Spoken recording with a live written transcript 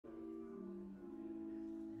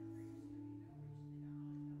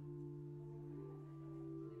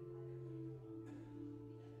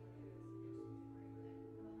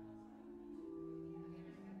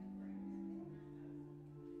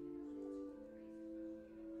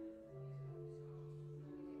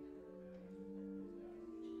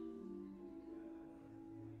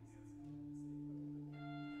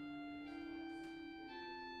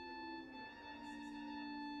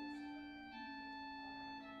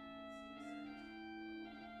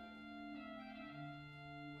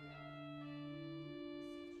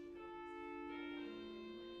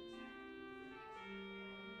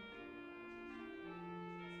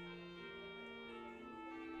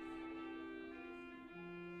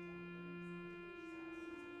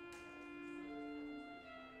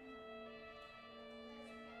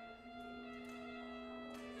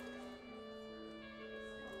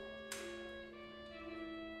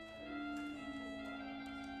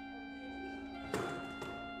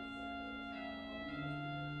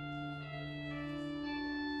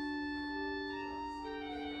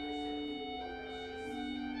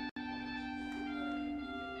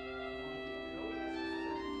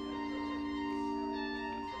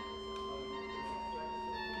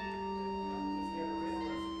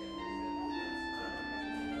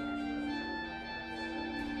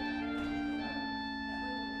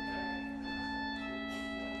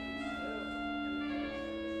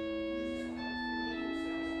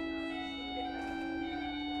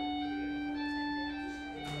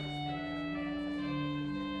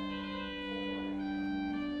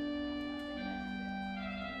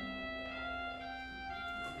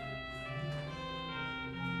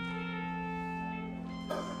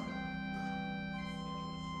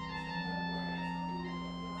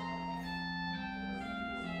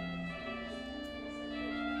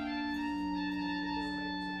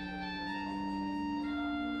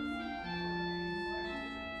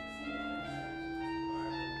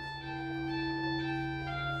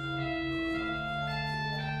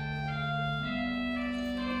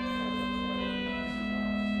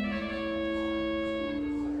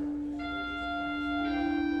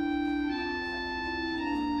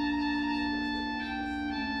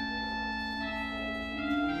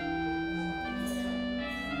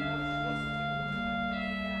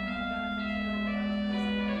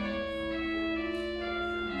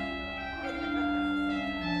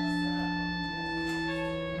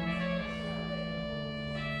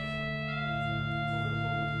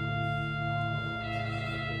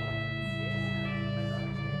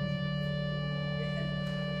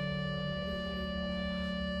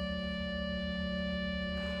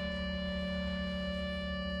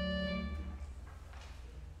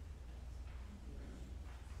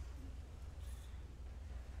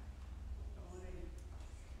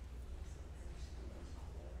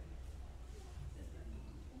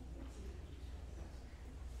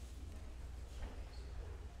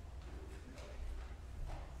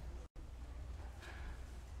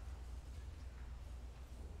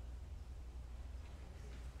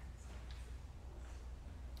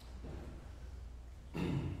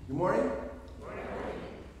morning.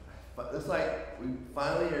 But looks like we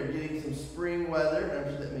finally are getting some spring weather, and I'm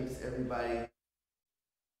sure that makes everybody.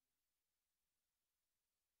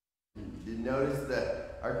 Did notice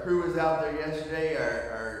that our crew was out there yesterday.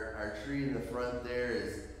 Our tree in the front there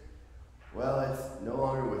is, well, it's no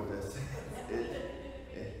longer with us.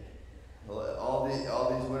 All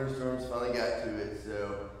these winter storms finally got to it.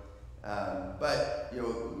 So, but you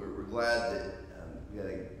know, we're glad that we had a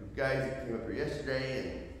group of guys that came up here yesterday,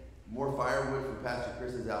 and more firewood from Pastor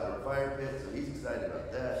Chris's outdoor fire pit. So he's excited about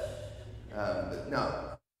that. But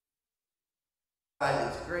no,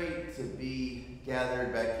 it's great to be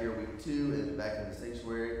gathered back here week 2 and back in the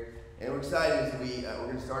sanctuary. And we're excited as we're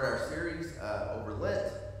going to start our series over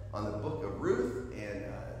Lent on the book of Ruth. And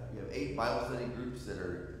we have 8 Bible study groups that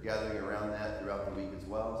are gathering around that throughout the week as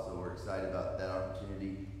well. So we're excited about that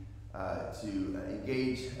opportunity to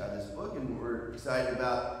engage this book. And we're excited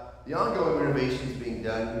about the ongoing renovations being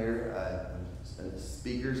done here.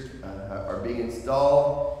 Speakers are being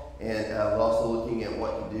installed. And we're also looking at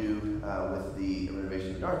what to do with the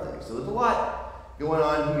renovation of Narthex. So there's a lot going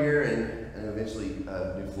on here, and eventually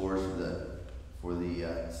new floors for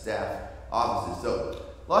the staff offices. So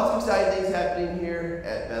lots of exciting things happening here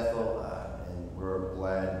at Bethel, and we're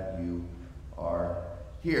glad you are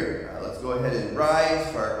here. Let's go ahead and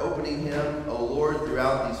rise for our opening hymn, O Lord,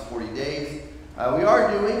 throughout these 40 days. We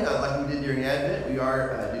are doing, like we did during Advent, we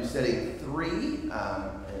are do setting 3,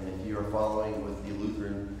 and if you are following with the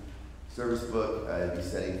Lutheran service book, it'll be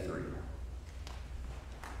setting 3.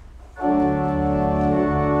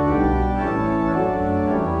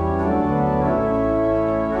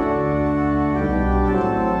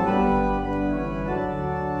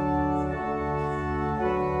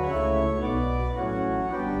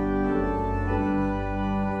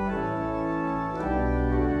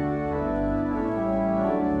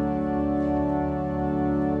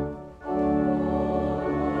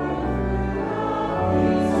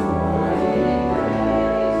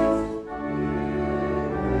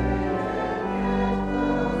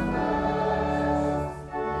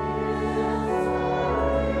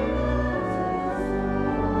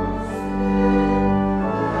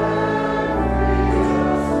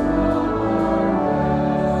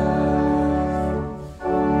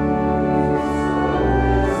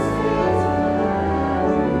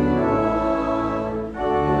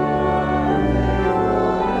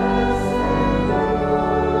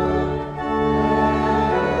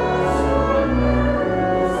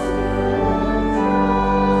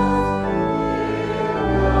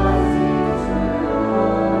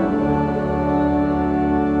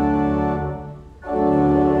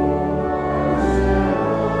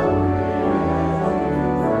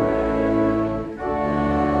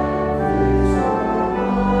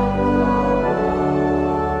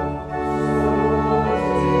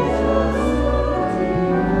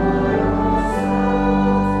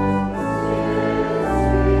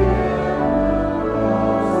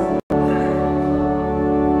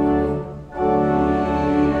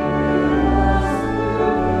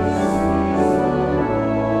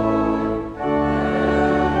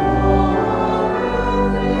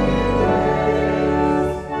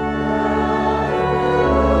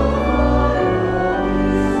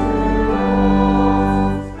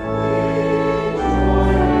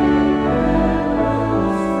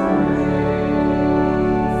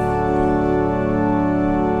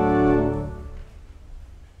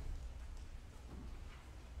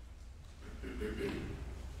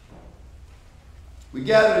 We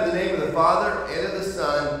gather in the name of the Father, and of the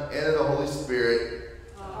Son, and of the Holy Spirit.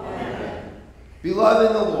 Amen. Beloved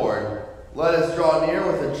in the Lord, let us draw near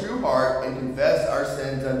with a true heart and confess our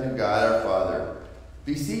sins unto God our Father,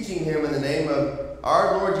 beseeching him in the name of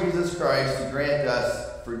our Lord Jesus Christ to grant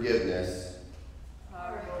us forgiveness.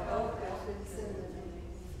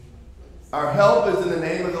 Our help is in the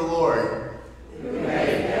name of the Lord, who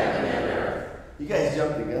made heaven and earth. You guys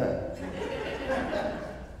jumped the gun.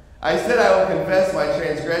 I said I will confess my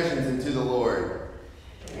transgressions unto the Lord.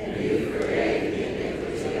 And you forgave the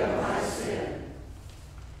iniquity of my sin.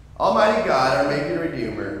 Almighty God, our Maker and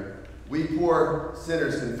Redeemer, we poor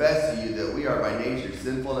sinners confess to you that we are by nature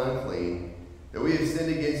sinful and unclean, that we have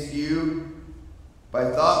sinned against you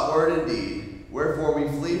by thought, word, and deed. Wherefore we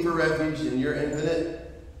flee for refuge in your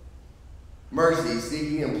infinite mercy,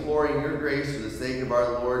 seeking and imploring your grace for the sake of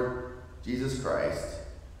our Lord Jesus Christ.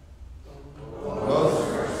 Most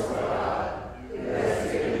merciful God, who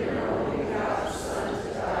has given your only begotten Son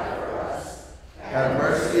to die for us, have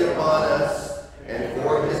mercy upon us, and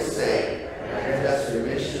for his sake grant us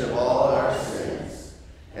remission of all our sins,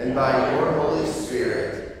 and by your Holy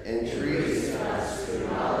Spirit increase in us the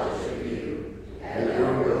knowledge of you and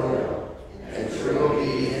your will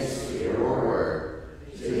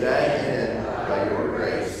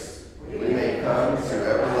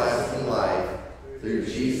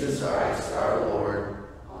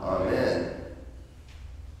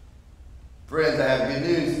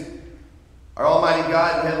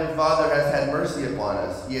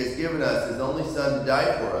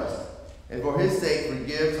die for us, and for his sake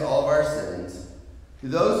forgives all of our sins. To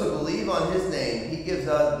those who believe on his name, he gives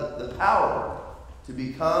us the power to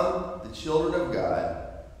become the children of God,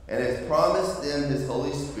 and has promised them his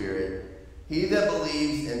Holy Spirit. He that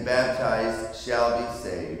believes and baptized shall be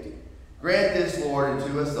saved. Grant this, Lord,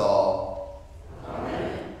 unto us all.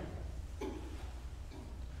 Amen.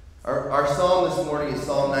 Our psalm this morning is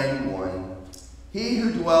Psalm 91. He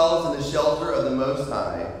who dwells in the shelter of the Most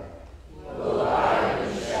High will abide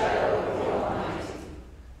in the shadow of the Almighty.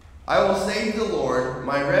 I will say to the Lord,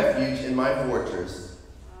 my refuge and my fortress.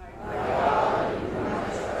 My God, in whom I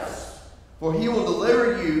trust. For he will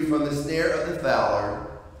deliver you from the snare of the fowler,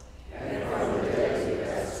 And from the deadly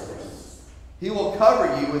pestilence. He will cover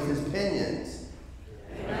you with his pinions.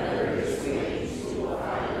 And under his wings you will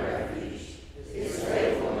find refuge. His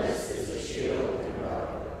faithfulness is a shield and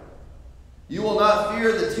buckler. You will not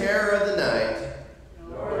fear the terror of the night,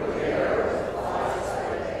 Nor the terror that flies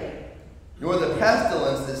by day, nor the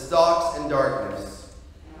pestilence that stalks in darkness,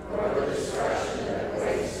 nor the destruction that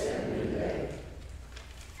wastes at noonday.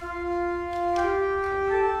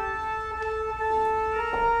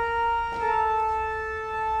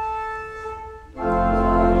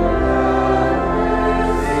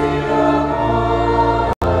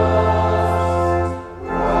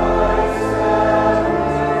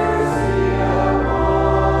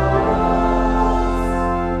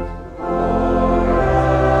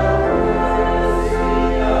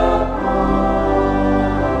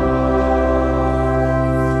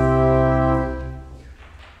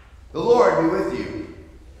 The Lord be with you.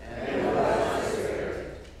 And with thy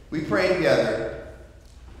spirit. We pray together.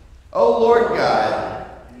 O Lord God,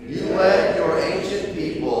 you led your ancient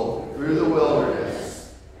people through the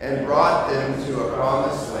wilderness and brought them to a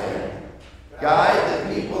promised land. Guide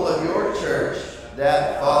the people of your church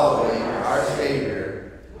that, following our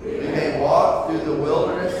Savior, we may walk through the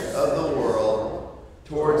wilderness of the world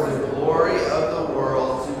towards the glory of the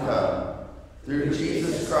world to come. Through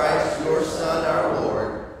Jesus Christ, your Son, our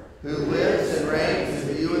Lord, who lives and reigns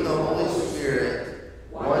with you in the Holy Spirit,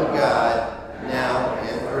 one God, now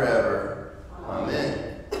and forever.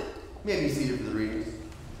 Amen. You may be seated for the readings.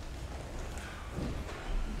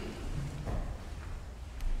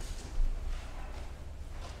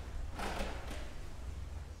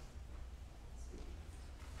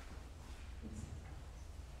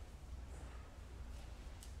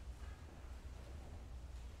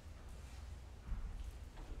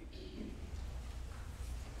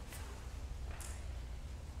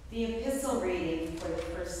 The epistle reading for the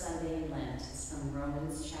first Sunday in Lent is from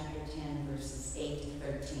Romans chapter 10, verses 8 to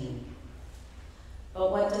 13.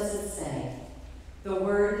 But what does it say? The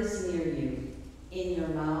word is near you, in your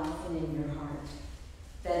mouth and in your heart.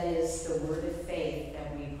 That is the word of faith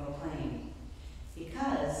that we proclaim.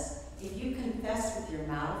 Because if you confess with your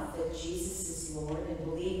mouth that Jesus is Lord and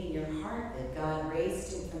believe in your heart that God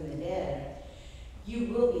raised him from the dead,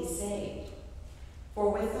 you will be saved. For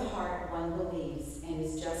with the heart one believes and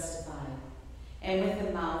is justified, and with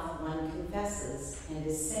the mouth one confesses and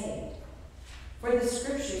is saved. For the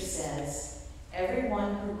scripture says,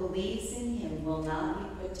 everyone who believes in him will not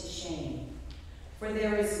be put to shame. For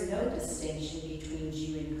there is no distinction between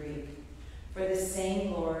Jew and Greek, for the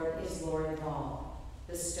same Lord is Lord of all,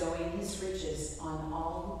 bestowing his riches on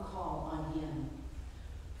all who call on him.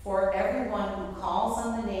 For everyone who calls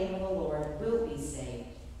on the name of the Lord will be saved.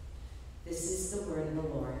 This is the word of the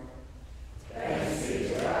Lord. Thanks be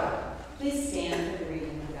to God. Please stand for the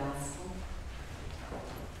reading of the gospel.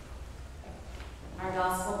 Our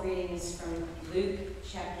gospel reading is from Luke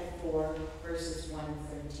chapter 4, verses 1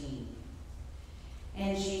 to 13.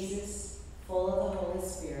 And Jesus, full of the Holy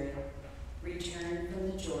Spirit, returned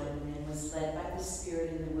from the Jordan and was led by the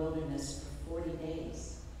Spirit in the wilderness for 40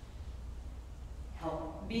 days,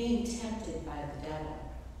 being tempted by the devil.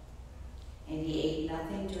 And he ate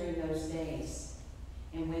nothing during those days.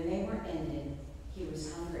 And when they were ended, he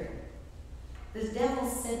was hungry. The devil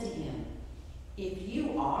said to him, if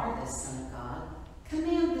you are the Son of God,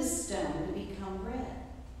 command this stone to become bread.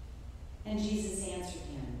 And Jesus answered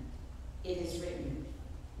him, it is written,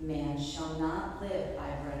 man shall not live by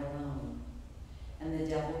bread alone. And the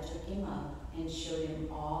devil took him up and showed him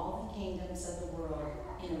all the kingdoms of the world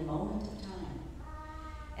in a moment of time,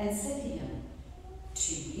 and said to him,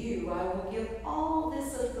 to you I will give all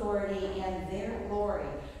this authority and their glory,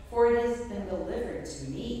 for it has been delivered to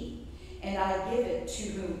me, and I give it to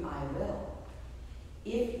whom I will.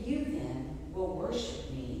 If you then will worship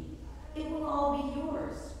me, it will all be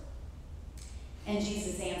yours. And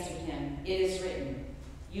Jesus answered him, it is written,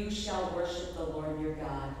 you shall worship the Lord your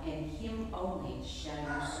God, and him only shall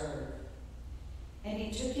you serve. And he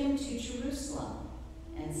took him to Jerusalem,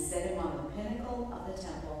 and set him on the pinnacle of the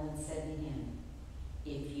temple and said to him,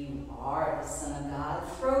 "If you are the Son of God,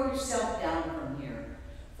 throw yourself down from here.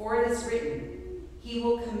 For it is written, He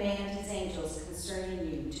will command His angels concerning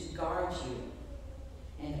you to guard you.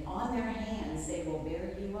 And on their hands they will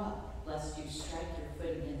bear you up, lest you strike your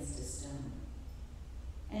foot against a stone."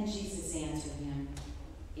 And Jesus answered him,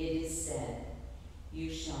 "It is said, You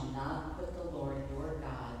shall not put the Lord your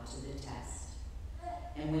God to the test."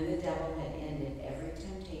 And when the devil had ended every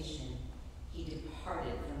temptation, he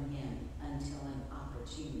departed from him until an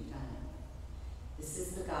opportune time. This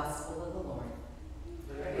is the gospel of the Lord.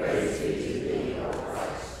 Praise be to thee, O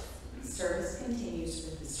Christ. Service continues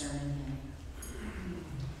with the sermon hymn.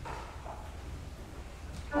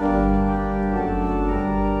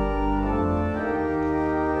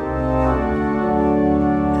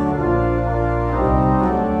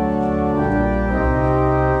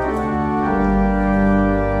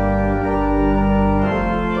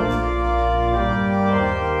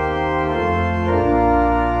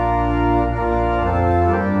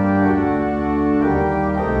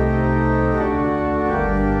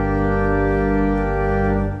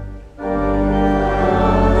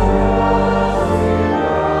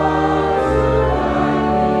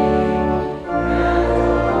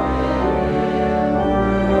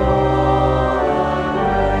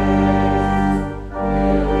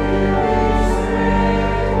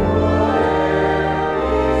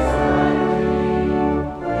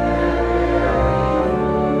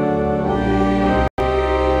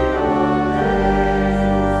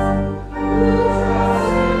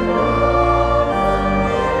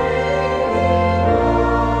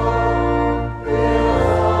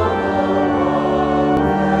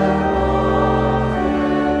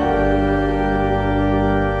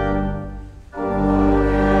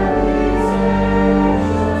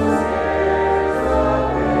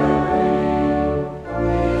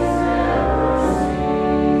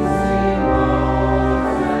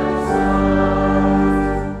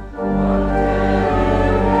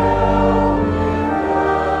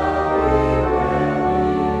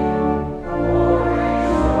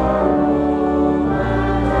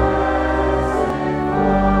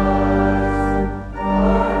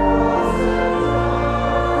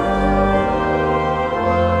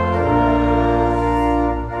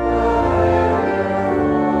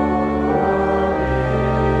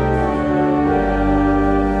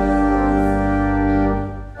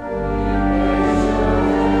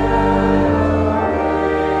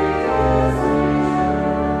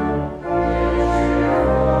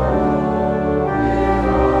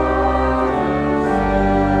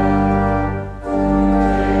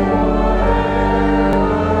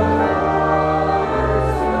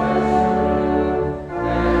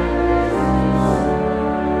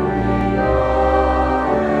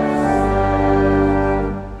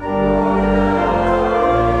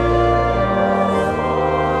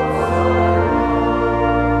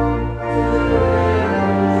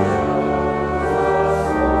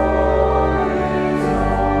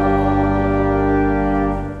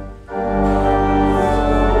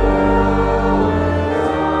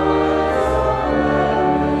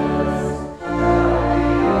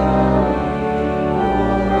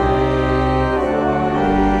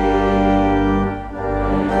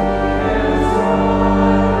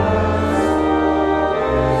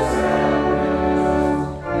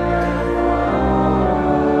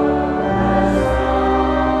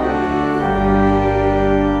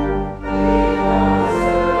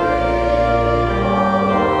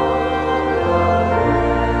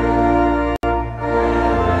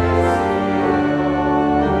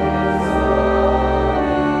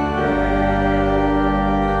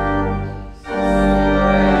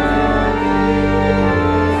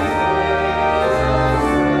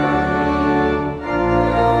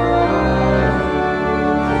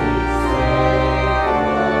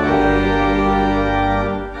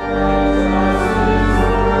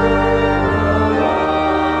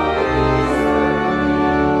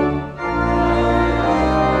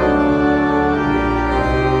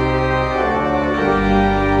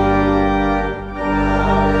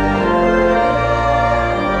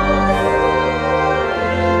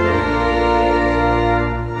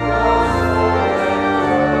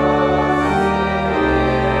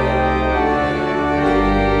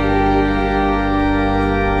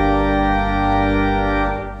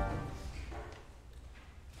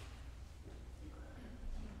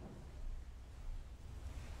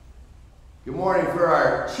 Good morning. For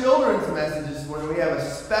our children's message this morning, we have a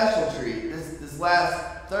special treat. This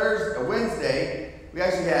last Wednesday, we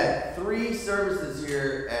actually had 3 services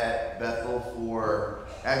here at Bethel for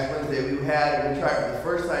Ash Wednesday. We tried for the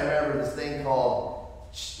first time ever this thing called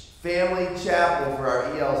family chapel for our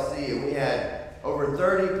ELC, and we had over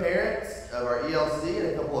 30 parents of our ELC and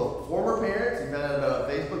a couple of former parents. We found out about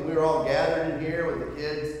it on Facebook. We were all gathered in here with the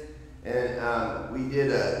kids, and we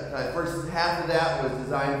did first half of that was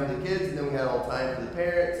designed for the kids, and then we had all time for the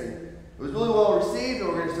parents, and it was really well received. And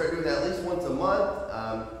we're going to start doing that at least once a month.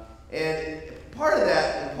 And part of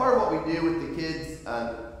that, and part of what we do with the kids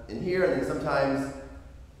in here, and then sometimes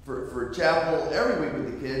for chapel every week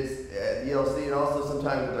with the kids at the ELC, and also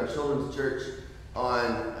sometimes with our children's church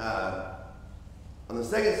on the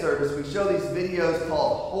second service, we show these videos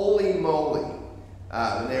called Holy Moly.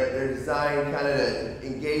 And they're designed kind of to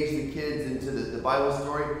engage the kids into the Bible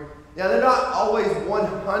story. Now, they're not always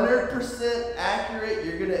 100% accurate.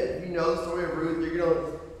 If you know the story of Ruth,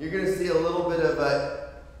 you're gonna see a little bit of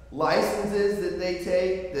licenses that they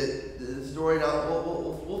take. The story. Now,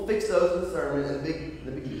 we'll fix those in the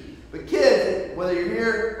sermon. But kids, whether you're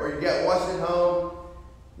here or you're watching at home,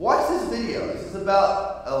 watch this video. This is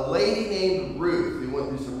about a lady named Ruth who went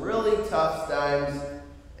through some really tough times.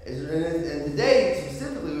 And today,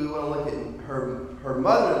 specifically, we want to look at her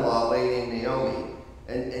mother-in-law, a lady named Naomi,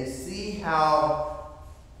 and see how,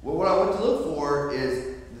 what I want to look for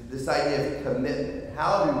is this idea of commitment.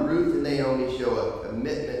 How do Ruth and Naomi show a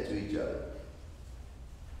commitment to each other?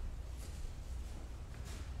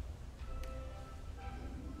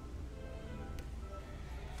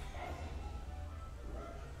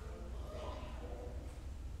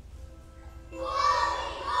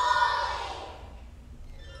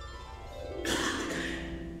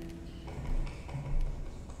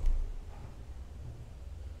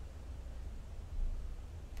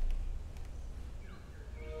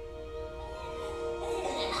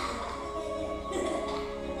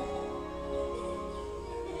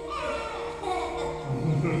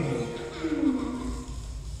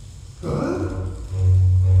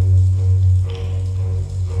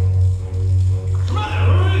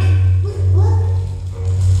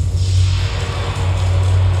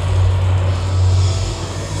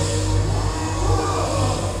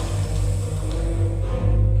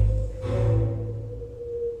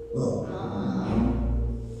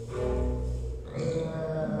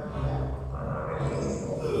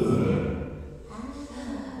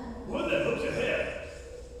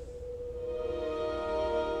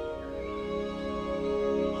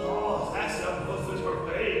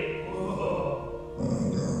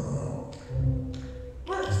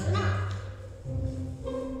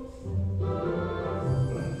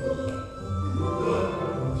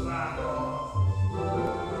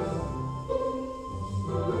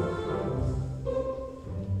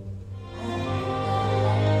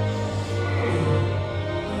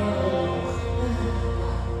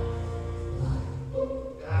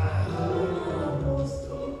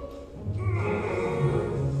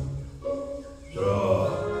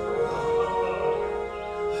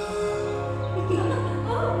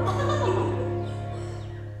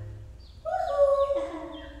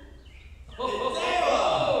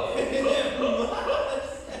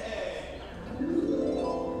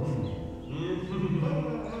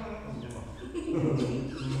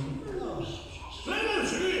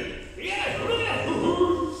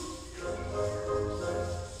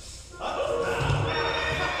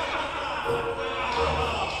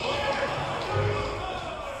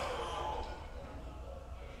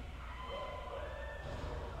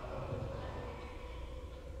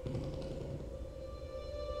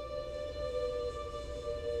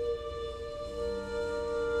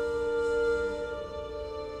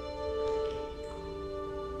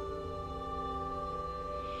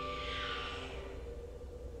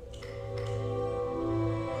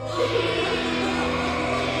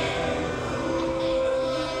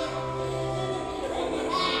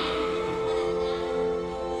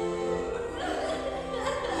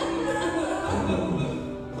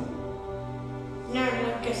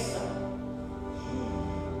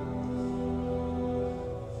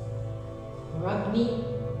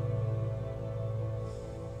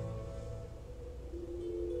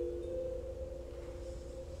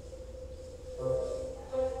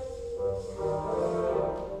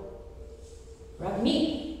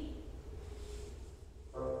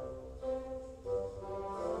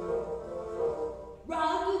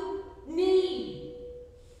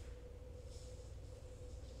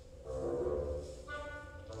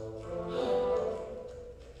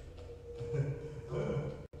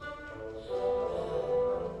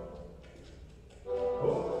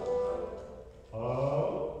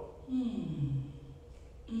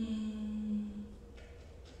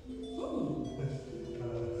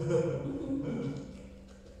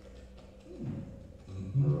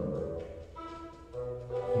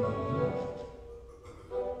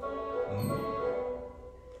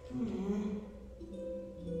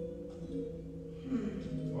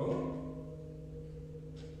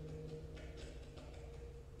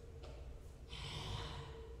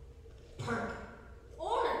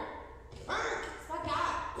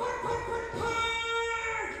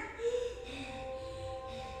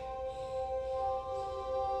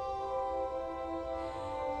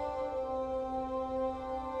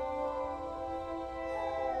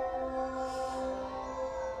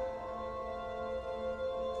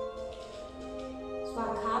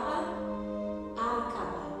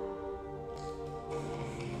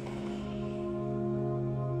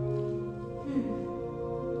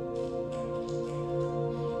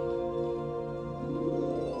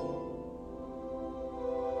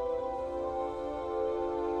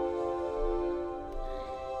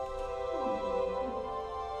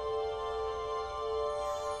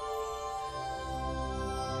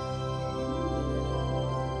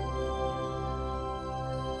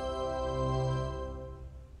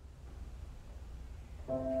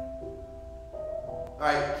 All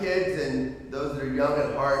right, kids and those that are young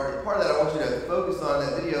at heart, the part that I want you to focus on in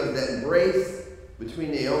that video is that embrace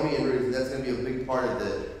between Naomi and Ruth, and that's going to be a big part of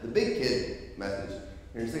the big kid message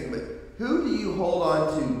here in a second. But who do you hold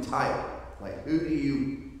on to tight? Like, who do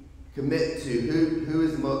you commit to? Who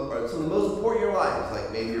is some of the most important in your lives?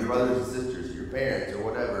 Like maybe your brothers and sisters, or your parents, or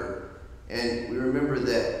whatever. And we remember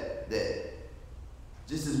that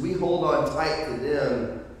just as we hold on tight to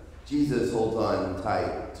them, Jesus holds on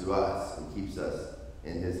tight to us and keeps us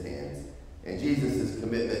in his hands. And Jesus'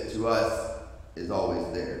 commitment to us is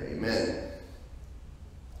always there. Amen.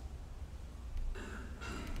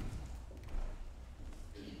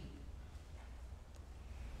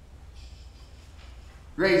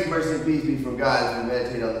 Grace, mercy, and peace be from God as we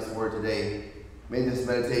meditate on this word today. May this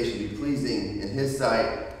meditation be pleasing in his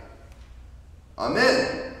sight.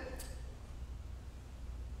 Amen.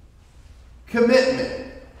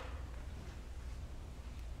 Commitment.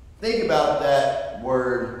 Think about that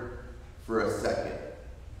word for a second.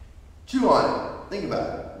 Chew on it. Think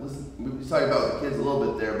about it. Listen, we were talking about the kids a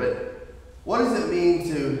little bit there, but what does it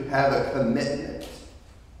mean to have a commitment?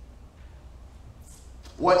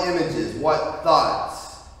 What images, what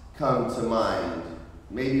thoughts come to mind?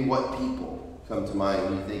 Maybe what people come to mind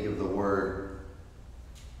when you think of the word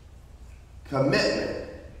commitment.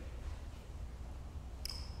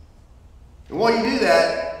 And while you do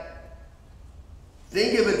that,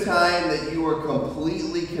 think of a time that you were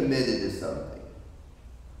completely committed to something.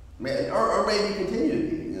 Or maybe continue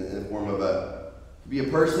to be in the form of could be a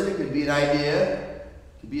person, it could be an idea, it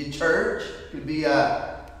could be a church, it could be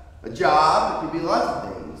a job, it could be lots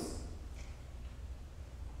of things.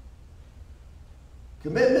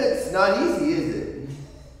 Commitment's not easy, is it?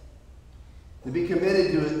 To be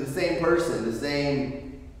committed to the same person, the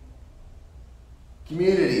same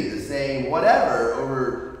community, the same whatever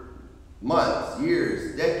over months,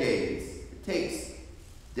 years, decades. It takes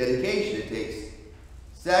dedication, it takes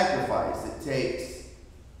sacrifice, it takes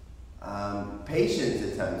patience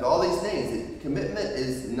at times, all these things. Commitment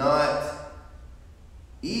is not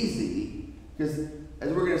easy because,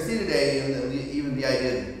 as we're going to see today, and even the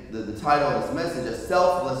idea, the title of this message, a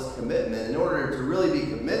selfless commitment, in order to really be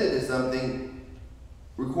committed to something,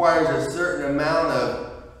 requires a certain amount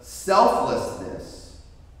of selflessness.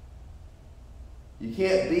 You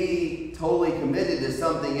can't be totally committed to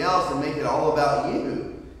something else and make it all about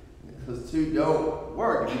you. Those two don't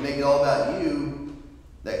work. If you make it all about you,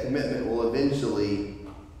 that commitment will eventually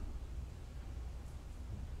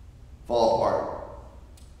fall apart.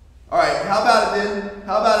 All right, how about it then?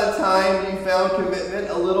 How about a time you found commitment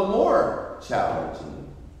a little more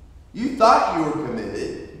challenging? You thought you were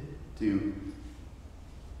committed to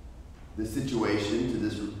the situation, to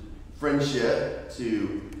this friendship,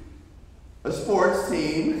 to a sports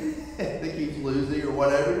team that keeps losing or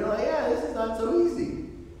whatever. You're like, yeah, this is not so easy.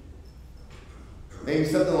 Maybe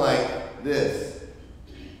something like this.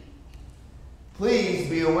 Please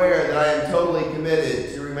be aware that I am totally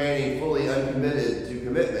committed to remaining fully uncommitted to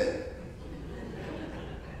commitment.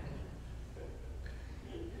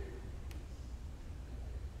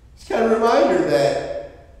 It's kind of a reminder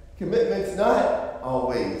that commitment's not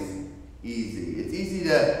always easy. It's easy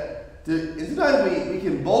and sometimes we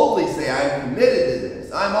can boldly say, I'm committed to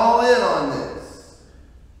this. I'm all in on this.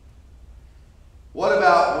 What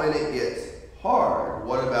about when it gets hard?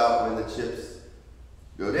 What about when the chips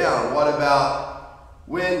go down? What about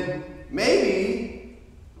when maybe,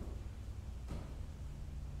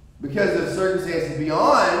 because of circumstances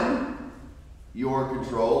beyond your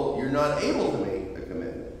control, you're not able to make a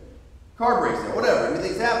commitment? Car breaks down, whatever. I mean,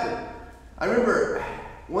 things happen. I remember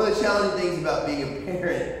one of the challenging things about being a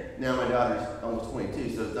parent. Now my daughter's almost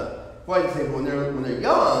 22, so it's not quite the same. But when they're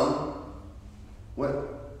young,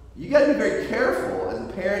 you got to be very careful as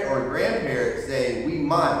a parent or a grandparent saying, we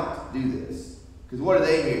might do this. Because what do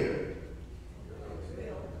they hear?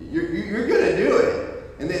 You're going to do it.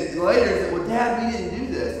 And then later, they say, well, Dad, we didn't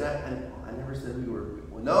do this. And I never said we were.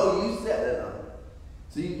 Well, no, you said it.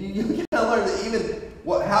 So you got to learn that even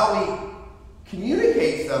how we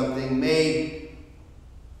communicate something may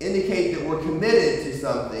indicate that we're committed to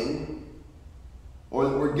something, or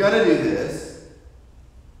that we're going to do this,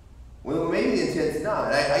 when maybe the intent's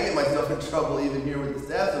not. I get myself in trouble even here with the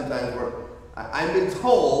staff sometimes where I've been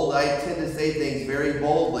told I tend to say things very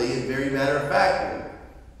boldly and very matter-of-factly.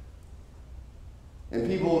 And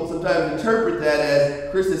people sometimes interpret that as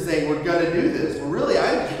Chris is saying, we're going to do this. Well, really,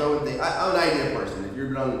 I'm just throwing things. I'm an idea person. If you've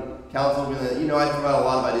been on council, I throw out a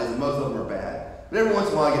lot of ideas, and most of them are bad. But every once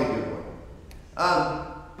in a while, I get a good one.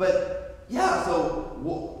 But yeah,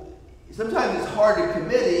 so sometimes it's hard to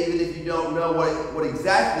commit even if you don't know what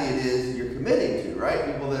exactly it is you're committing to, right?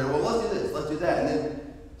 right? People that are, well, let's do this, let's do that. And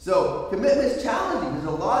then, so commitment is challenging. There's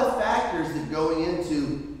a lot of factors that go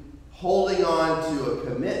into holding on to a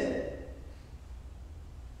commitment.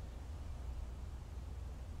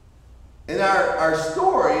 In our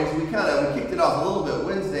stories, we kicked it off a little bit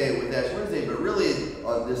Wednesday with Ash Wednesday, but really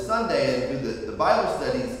on this Sunday and through the Bible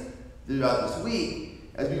studies throughout this week,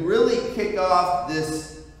 as we really kick off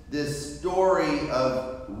this story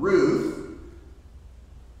of Ruth,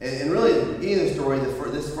 and really at the beginning of the story,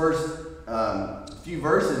 this first few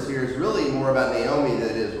verses here is really more about Naomi than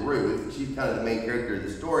it is Ruth. She's kind of the main character of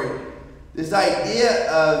the story. This idea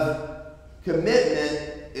of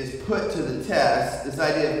commitment is put to the test. This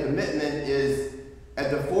idea of commitment is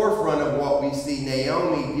at the forefront of what we see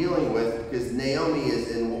Naomi dealing with, because Naomi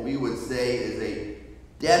is in what we would say is a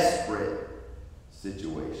desperate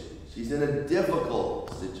situation. She's in a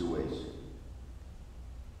difficult situation.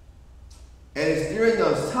 And it's during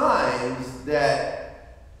those times that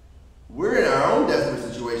we're in our own desperate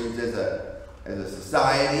situations as a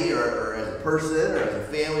society or as a person or as a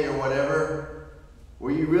family or whatever,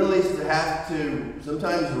 where you really have to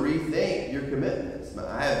sometimes rethink your commitments.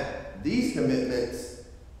 I have these commitments,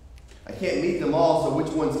 I can't meet them all, so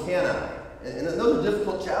which ones can I? And those are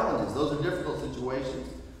difficult challenges. Those are difficult situations.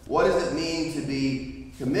 What does it mean to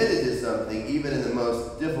be committed to something, even in the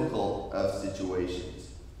most difficult of situations?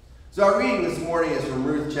 So our reading this morning is from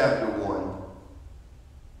Ruth chapter 1.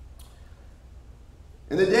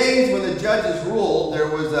 In the days when the judges ruled, there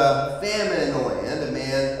was a famine in the land. A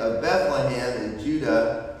man of Bethlehem in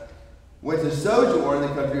Judah went to sojourn in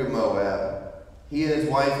the country of Moab. He and his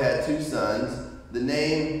wife had 2 sons. The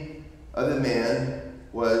name of the man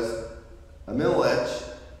was Elimelech,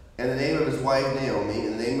 and the name of his wife Naomi,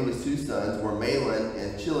 and the name of his 2 sons were Mahlon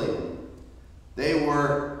and Chilion. They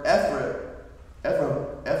were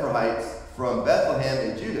Ephraimites from Bethlehem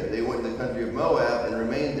in Judah. They went to the country of Moab and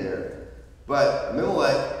remained there. But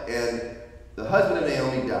Elimelech and the husband of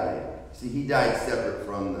Naomi died. See, he died separate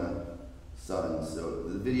from the sons, so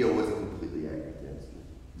the video wasn't completely accurate.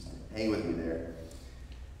 Just hang with me there.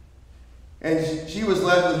 And she was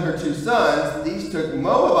left with her 2 sons. These took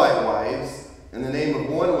Moabite wives, and the name of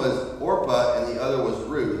one was Orpah and the other was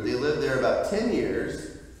Ruth. They lived there about 10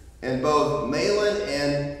 years, and both Mahlon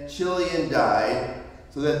and Chilion died,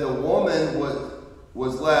 so that the woman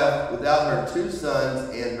was left without her 2 sons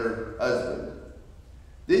and her husband.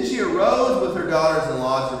 Then she arose with her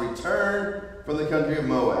daughters-in-law to return from the country of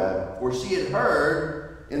Moab, for she had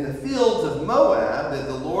heard in the fields of Moab that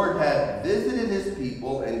the Lord had visited his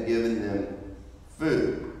people and given them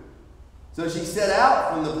food. So she set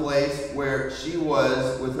out from the place where she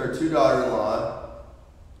was with her 2 daughters-in-law,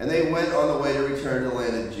 and they went on the way to return to the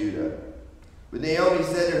land of Judah. But Naomi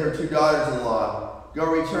said to her 2 daughters-in-law, "Go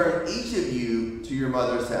return each of you to your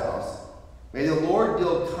mother's house. May the Lord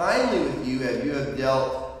deal kindly with you as you have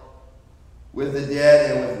dealt with the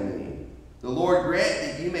dead and with me. The Lord grant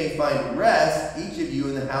that you may find rest, each of you,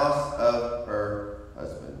 in the house of her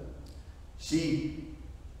husband."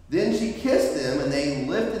 Then she kissed them, and they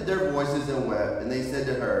lifted their voices and wept. And they said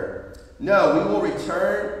to her, "No, we will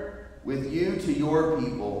return with you to your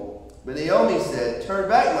people." But Naomi said, "Turn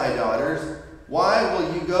back, my daughters. Why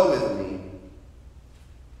will you go with me?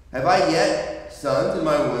 Have I yet sons in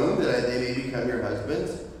my womb that they may become your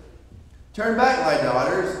husbands? Turn back, my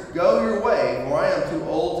daughters, go your way, for I am too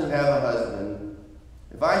old to have a husband.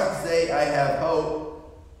 If I should say I have hope,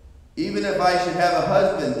 even if I should have a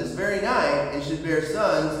husband this very night and should bear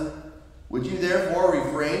sons, would you therefore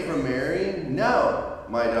refrain from marrying? No,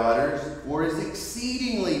 my daughters, for it is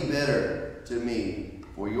exceedingly bitter to me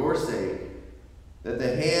for your sake that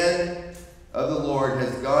the hand of the Lord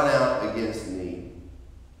has gone out against me."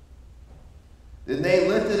 Then they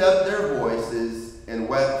lifted up their voices and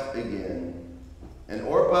wept again. And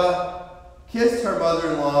Orpah kissed her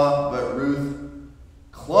mother-in-law, but Ruth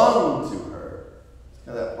clung to her. It's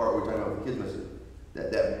kind of that part we're talking about with the kids,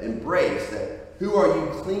 that embrace, that who are you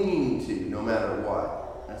clinging to no matter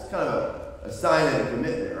what? That's kind of a sign of a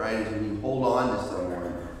commitment, right? Is when you hold on to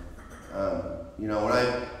someone.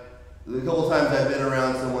 The couple times I've been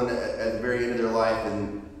around someone at the very end of their life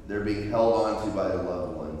and they're being held on to by their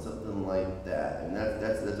loved one, something like that. And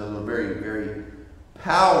that's a very, very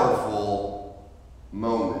powerful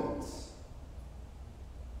moment.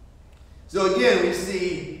 So again, we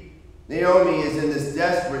see Naomi is in this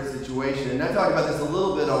desperate situation. And I talked about this a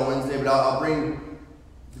little bit on Wednesday, but I'll bring,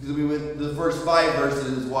 because we went the first 5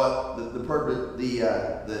 verses is what the purpose,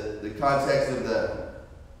 the context of the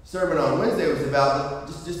sermon on Wednesday was about.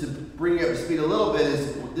 But just to bring you up to speed a little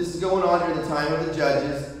bit, this is going on during the time of the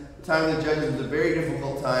Judges. The time of the Judges was a very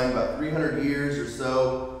difficult time, about 300 years or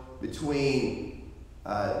so between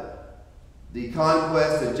the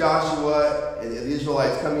conquest of Joshua and the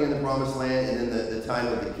Israelites coming in the promised land, and then the time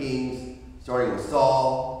of the kings, starting with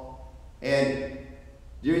Saul. And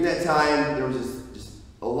during that time, there was just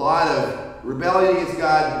a lot of rebellion against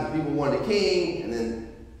God because people wanted a king, and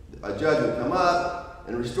then a judge would come up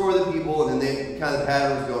and restore the people, and then kind of the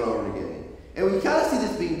pattern was going over again. And we kind of see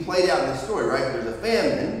this being played out in this story, right? There's a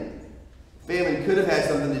famine. Famine could have had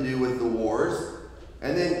something to do with the wars.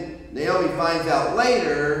 And then Naomi finds out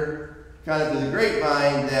later, kind of through the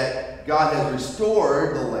grapevine, that God has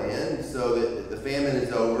restored the land so that the famine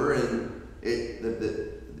is over, and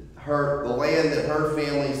the land that her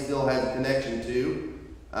family still has a connection to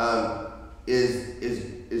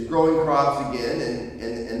is growing crops again,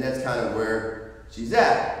 and that's kind of where she's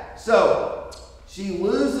at. So she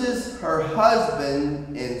loses her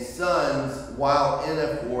husband and sons while in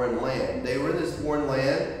a foreign land. They were in this foreign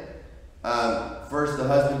land. First the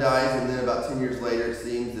husband dies, and then about 10 years later it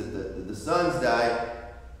seems that the sons die.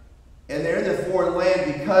 And they're in the foreign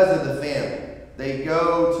land because of the famine. They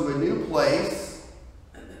go to a new place,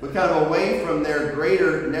 but kind of away from their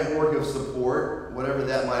greater network of support, whatever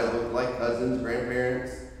that might have looked like, cousins,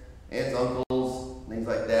 grandparents, aunts, uncles, things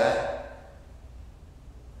like that.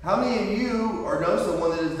 How many of you or know someone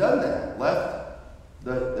that has done that? Left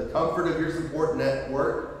the comfort of your support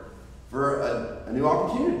network for a new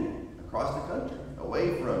opportunity across the country,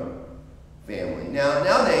 away from family. Now,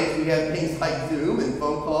 nowadays we have things like Zoom and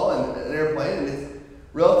phone call and an airplane, and it's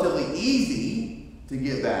relatively easy to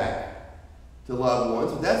get back to loved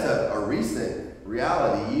ones. But that's a recent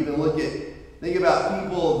reality. You even think about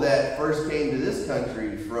people that first came to this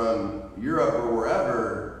country from Europe or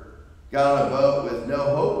wherever, got on a boat with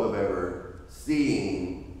no hope of ever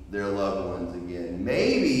seeing their loved ones again.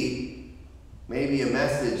 Maybe a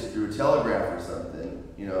message through a telegraph or something,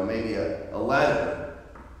 maybe a letter.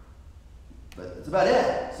 But that's about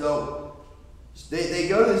it. So they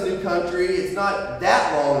go to this new country. It's not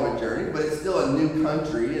that long of a journey, but it's still a new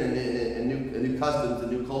country and a new customs, a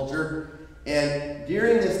new culture. And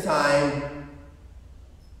during this time,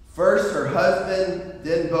 first her husband,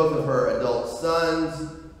 then both of her adult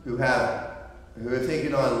sons, who have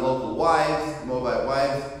taken on local wives, Moabite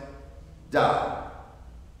wives, die.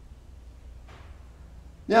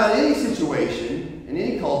 Now, in any situation, in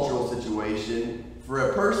any cultural situation, for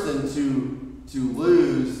a person to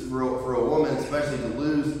lose, for a woman especially, to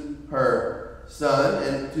lose her son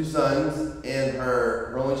and 2 sons and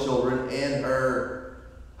her only children and her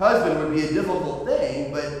husband would be a difficult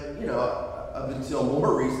thing, but up until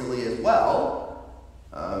more recently as well,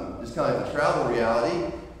 just kind of like the travel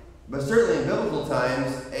reality. But certainly in biblical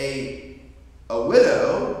times, a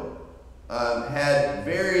widow had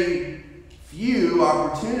very few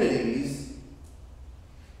opportunities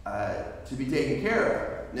to be taken care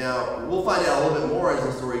of. Now, we'll find out a little bit more as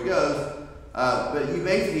the story goes, but you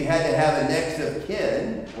basically had to have a next of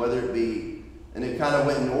kin, whether it be, and it kind of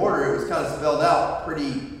went in order. It was kind of spelled out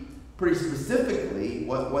pretty specifically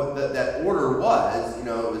what that order was. It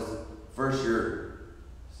was first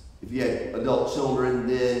if you had adult children,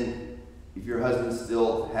 then if your husband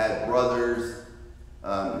still had brothers,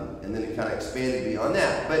 and then it kind of expanded beyond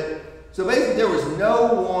that. But so basically there was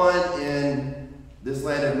no one in this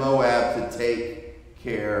land of Moab to take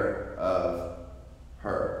care of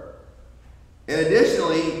her. And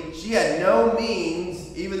additionally, she had no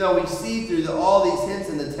means, even though we see through all these hints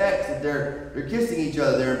in the text that they're kissing each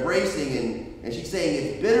other, they're embracing, and she's saying,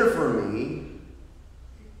 "It's bitter for me."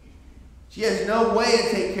 She has no way to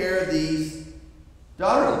take care of these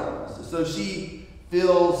daughter-in-laws. So she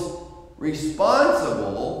feels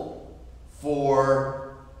responsible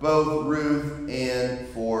for both Ruth and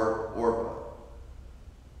for Orpah.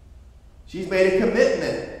 She's made a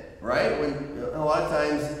commitment, right? When a lot of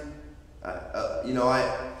times,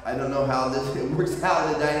 I don't know how this works out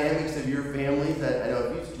in the dynamics of your families. I know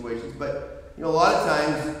a few situations, but a lot of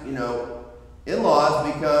times,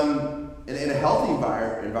 in-laws become, in a healthy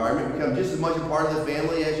environment, become just as much a part of the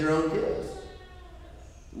family as your own kids.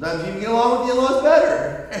 Sometimes you can get along with the in-laws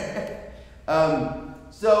better.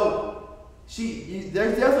 So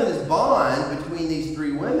there's definitely this bond between these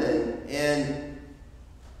 3 women, and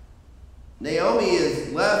Naomi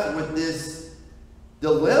is left with this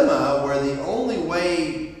dilemma where the only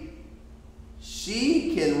way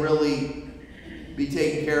she can really be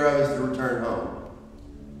taken care of is to return home.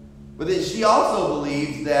 But then she also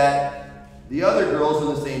believes that the other girls are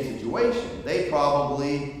in the same situation. They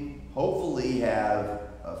probably, hopefully, have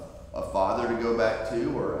a father to go back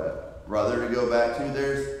to or a brother to go back to.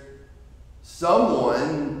 There's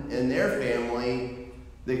someone in their family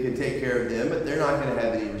that can take care of them, but they're not going to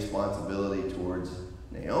have any responsibility towards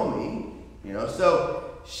Naomi. You know,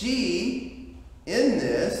 so she, in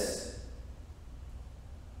this,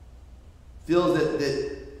 feels that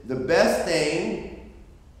the best thing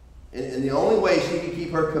and the only way she can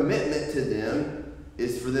keep her commitment to them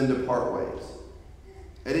is for them to part ways.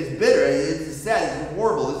 And it's bitter, and it's sad, it's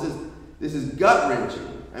horrible, this is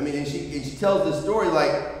gut-wrenching. I mean, and she tells the story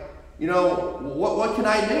like, you know, what can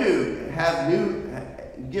I do?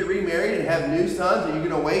 Get remarried and have new sons? Are you going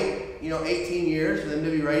to wait, 18 years for them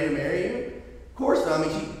to be ready to marry you? Of course not. I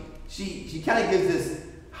mean, she kind of gives this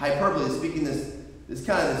hyperbole, speaking this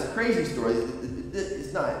crazy story.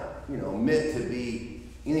 It's not, meant to be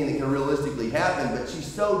anything that can realistically happen, but she's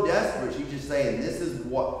so desperate, she's just saying, this is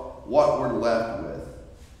what we're left with.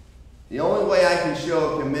 The only way I can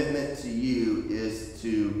show a commitment to you is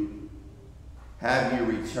to have you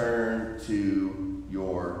return to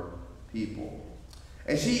your people.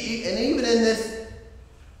 And even in this,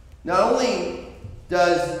 not only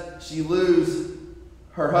does she lose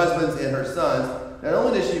her husbands and her sons, not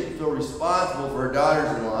only does she feel responsible for her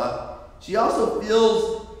daughters-in-law, she also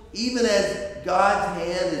feels, even as God's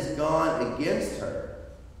hand is gone against her.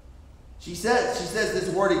 She says this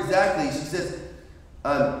word exactly. She says,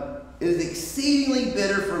 it is exceedingly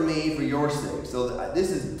bitter for me for your sake. So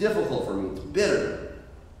this is difficult for me. It's bitter.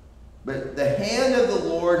 But the hand of the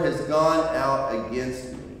Lord has gone out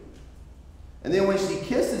against me. And then when she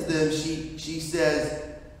kisses them, she says,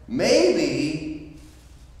 maybe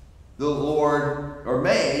the Lord, or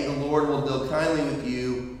may the Lord will deal kindly with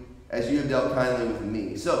you as you have dealt kindly with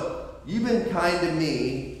me. So you've been kind to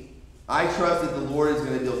me. I trust that the Lord is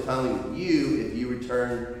going to deal kindly with you if you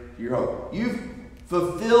return to your home. You've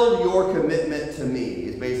fulfilled your commitment to me,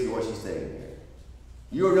 is basically what she's saying here.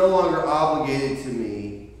 You are no longer obligated to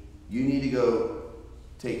me. You need to go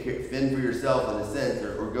fend for yourself in a sense,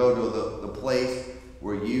 or go to the place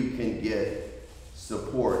where you can get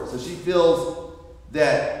support. So she feels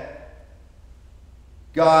that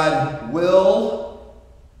God will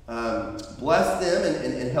bless them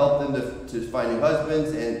and help them to find new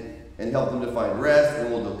husbands and help them to find rest,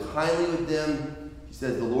 and will deal kindly with them. She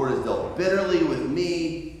says, the Lord has dealt bitterly with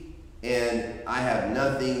me, and I have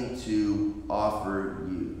nothing to offer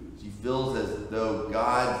you. She feels as though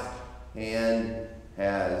God's hand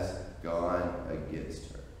has gone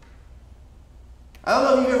against her. I don't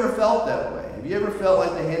know if you've ever felt that way. Have you ever felt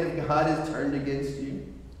like the hand of God has turned against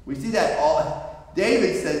you? We see that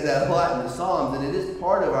David says that a lot in the Psalms, and it is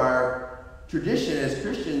part of our tradition as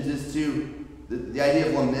Christians, is to the idea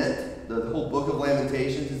of lament. The whole book of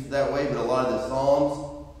Lamentations is that way, but a lot of the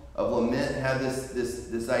Psalms of lament have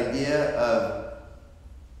this idea of,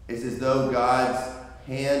 it's as though God's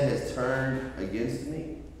hand has turned against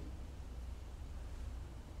me.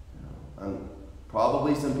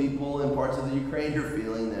 Probably some people in parts of the Ukraine are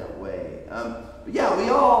feeling that way. But yeah, we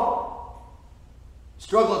all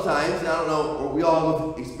struggle at times. I don't know, or we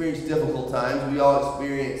all experience difficult times. We all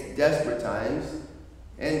experience desperate times.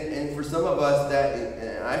 And for some of us,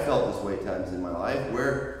 and I felt this way at times in my life,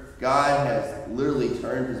 where God has literally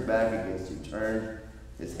turned his back against you,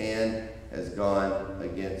 his hand has gone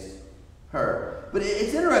against her. But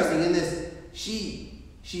it's interesting in this,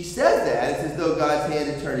 she says that, it's as though God's hand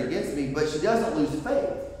has turned against me, but she doesn't lose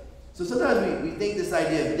faith. So sometimes we think this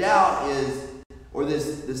idea of doubt is, or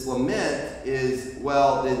this lament is,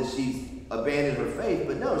 well, then she's abandoned her faith.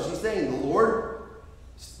 But no, she's saying the Lord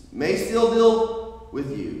may still deal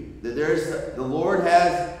with you. That the Lord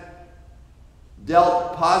has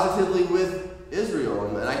dealt positively with Israel,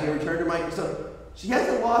 and I can return to my... So she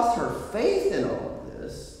hasn't lost her faith in all of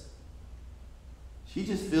this. She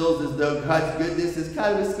just feels as though God's goodness is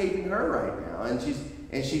kind of escaping her right now,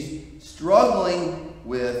 and she's struggling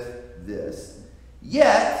with this.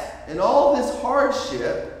 Yet, in all this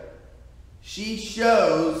hardship, she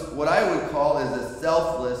shows what I would call as a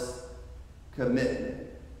selfless commitment.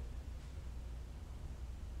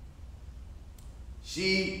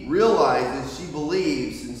 She realizes, she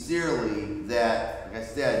believes sincerely that, like I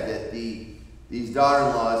said, that these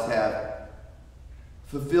daughter-in-laws have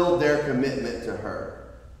fulfilled their commitment to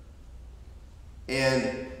her.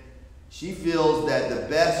 And she feels that the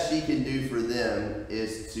best she can do for them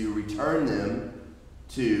is to return them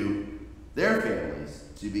to their families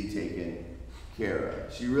to be taken care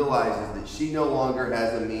of. She realizes that she no longer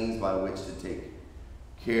has a means by which to take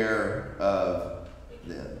care of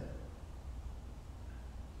them.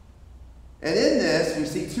 And in this, we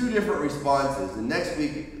see two different responses. And next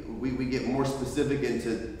week, we get more specific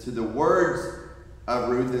into the words of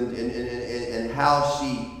Ruth and how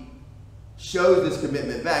she shows this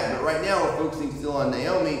commitment back. But right now, we're focusing still on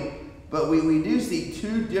Naomi. But we do see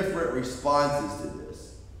two different responses to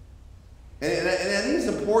this. And I think it's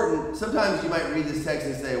important. Sometimes you might read this text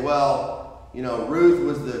and say, well, Ruth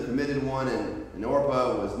was the committed one and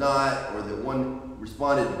Orpah was not, or that one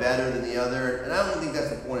responded better than the other. And I don't think that's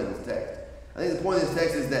the point of this text. I think the point of this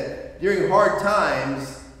text is that during hard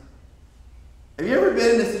times, have you ever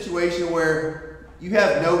been in a situation where you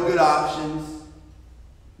have no good options?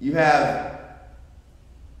 You have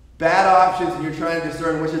bad options and you're trying to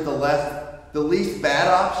discern which is the least bad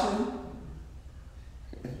option?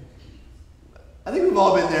 I think we've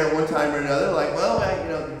all been there at one time or another. Like, well, I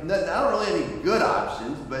don't really have any good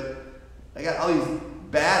options, but I got all these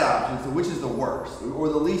bad options, so which is the worst or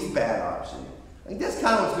the least bad option? I think that's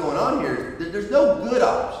kind of what's going on here. There's no good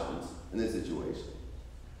options in this situation.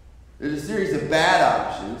 There's a series of bad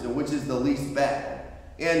options, and which is the least bad.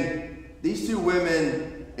 And these two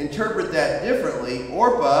women interpret that differently.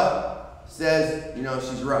 Orpah says,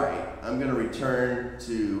 she's right. I'm going to return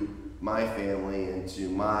to my family and to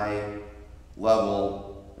my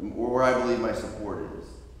level where I believe my support is.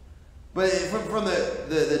 But from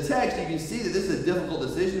the text, you can see that this is a difficult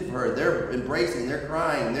decision for her. They're embracing, they're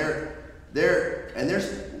crying, they're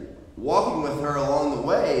walking with her along the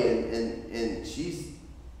way, and she's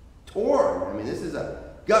torn. I mean, this is a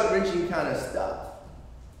gut-wrenching kind of stuff.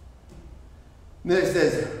 And then it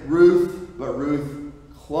says, but Ruth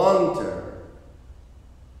clung to her.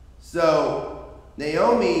 So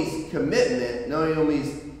Naomi's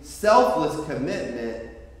selfless commitment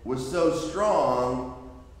was so strong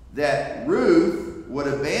that Ruth would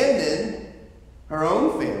abandon her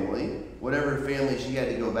own family, whatever family she had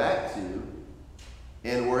to go back to,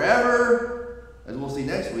 and wherever, as we'll see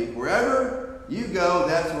next week, wherever you go,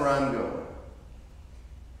 that's where I'm going.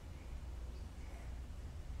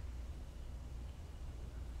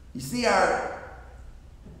 You see, our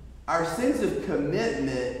sense of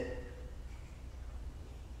commitment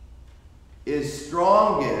is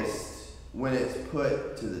strongest when it's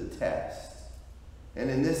put to the test. And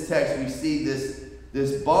in this text, we see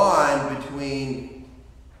this bond between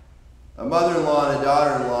a mother-in-law and a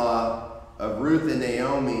daughter-in-law of Ruth and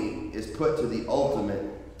Naomi is put to the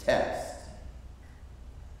ultimate test.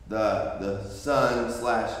 The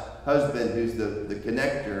son/husband, who's the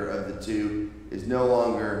connector of the two, is no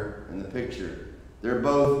longer in the picture. They're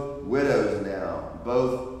both widows now,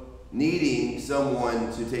 both needing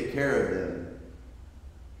someone to take care of them.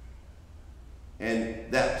 And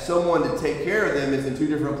that someone to take care of them is in two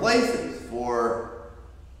different places. For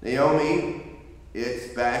Naomi,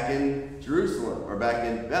 it's back in Jerusalem, or back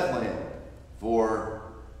in Bethlehem. For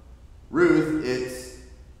Ruth, it's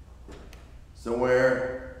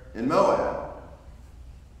somewhere in Moab.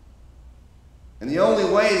 And the only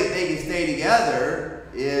way that they can stay together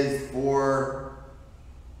is for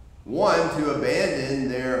one to abandon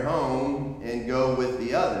their home and go with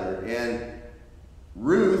the other. And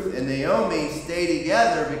Ruth and Naomi stay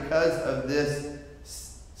together because of this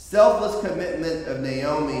selfless commitment of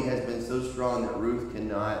Naomi has been so strong that Ruth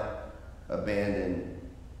cannot abandon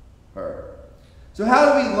her. So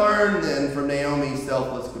how do we learn then from Naomi's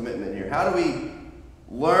selfless commitment here? How do we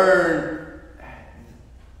learn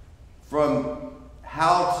from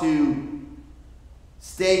how to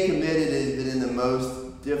stay committed even in the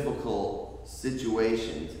most difficult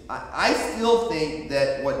situations? I still think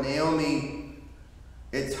that what Naomi,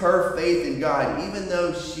 it's her faith in God, even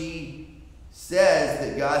though she says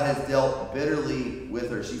that God has dealt bitterly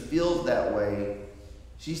with her. She feels that way.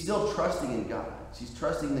 She's still trusting in God. She's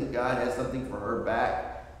trusting that God has something for her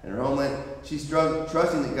back in her homeland. She's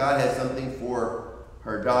trusting that God has something for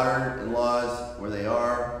her daughter-in-laws where they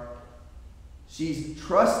are. She's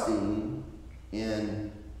trusting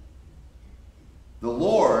in the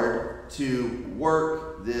Lord to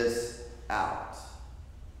work this out.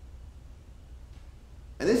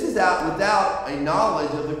 And this is out without a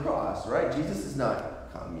knowledge of the cross, right? Jesus has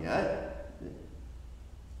not come yet.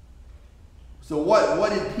 So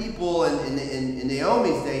what did people in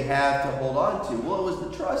Naomi's day have to hold on to? Well, it was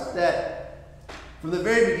the trust that from the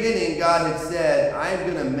very beginning God had said, I'm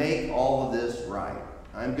going to make all of this right.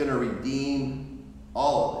 I'm going to redeem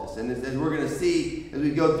all of this. And as we're going to see as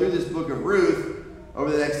we go through this book of Ruth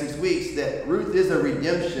over the next 6 weeks, that Ruth is a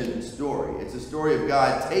redemption story. It's a story of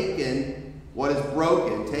God taking what is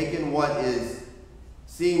broken, taking what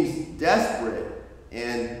seems desperate,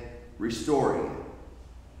 and restoring it.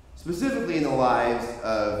 Specifically in the lives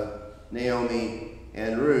of Naomi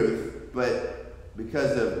and Ruth, but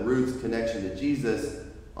because of Ruth's connection to Jesus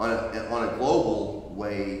on a global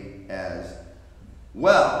way as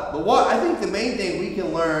well. But what I think the main thing we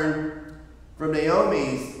can learn from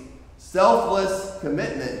Naomi's selfless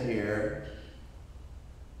commitment here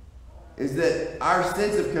is that our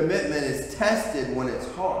sense of commitment is tested when it's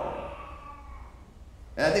hard.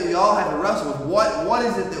 And I think we all have to wrestle with what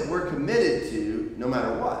is it that we're committed to no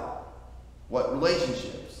matter what? What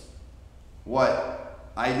relationships?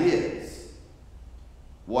 What ideas?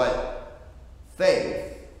 What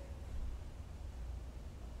faith?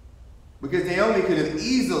 Because Naomi could have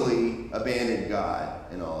easily abandoned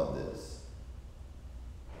God in all of this.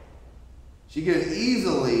 She could have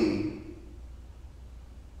easily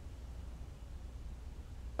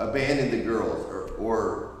abandoned the girls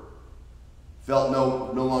or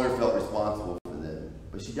no longer felt responsible for them.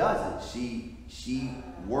 But she doesn't. She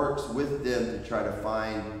works with them to try to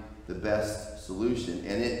find the best solution.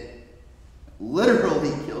 And it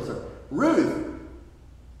literally kills her. Ruth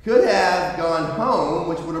could have gone home,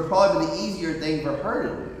 which would have probably been the easier thing for her to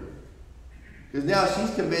do. Because now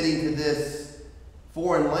she's committing to this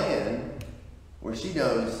foreign land where she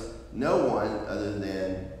knows no one other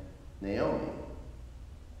than Naomi.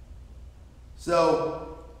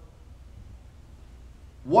 So,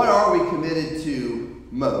 what are we committed to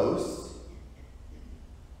most?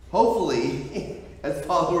 Hopefully, as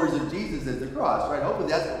followers of Jesus at the cross, right? Hopefully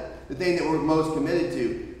that's the thing that we're most committed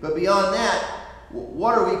to. But beyond that,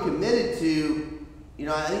 what are we committed to? You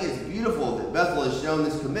know, I think it's beautiful that Bethel has shown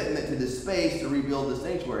this commitment to this space to rebuild the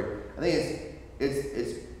sanctuary. I think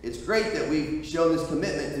it's great that we've shown this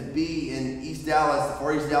commitment to be in East Dallas,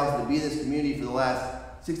 for East Dallas, to be in this community for the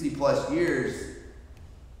last 60 plus years.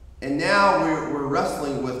 And now we're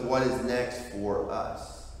wrestling with what is next for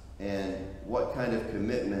us. And what kind of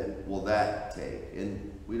commitment will that take?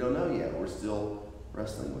 And we don't know yet. We're still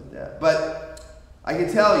wrestling with that. But I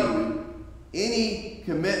can tell you, any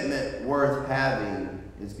commitment worth having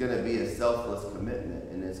is going to be a selfless commitment.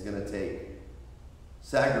 And it's going to take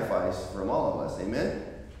sacrifice from all of us. Amen?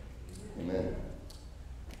 Amen.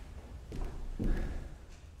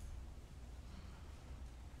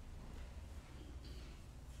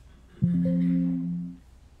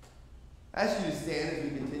 I ask you to stand as we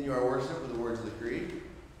continue our worship with the words of the Creed.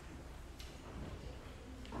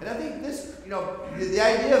 And I think this, the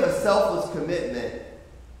idea of a selfless commitment,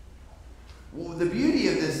 the beauty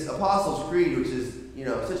of this Apostles' Creed, which is,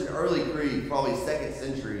 such an early creed, probably 2nd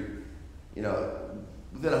century,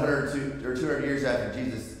 within 100 or 200 years after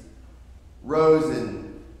Jesus rose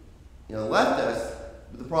and, left us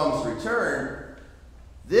with the promise to return,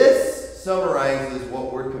 this summarizes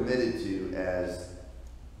what we're committed to as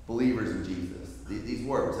believers in Jesus. These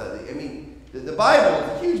words. I mean, the Bible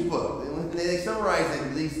is a huge book. They summarize it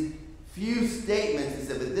in these few statements and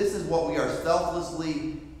said, but this is what we are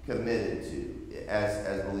selflessly committed to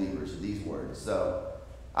as believers, these words. So,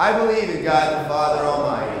 I believe in God the Father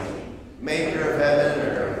Almighty, maker of heaven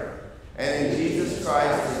and earth, and in Jesus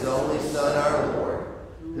Christ, his only Son, our Lord,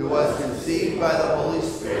 who was conceived by the Holy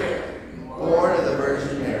Spirit, born of the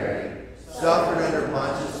Virgin Mary, suffered under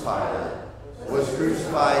Pontius Pilate, was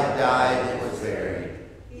crucified, died, and was buried.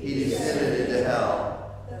 He descended into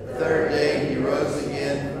hell. The third day he rose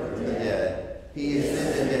again from the dead. He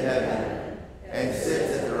ascended into heaven and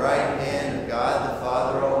sits at the right hand of God the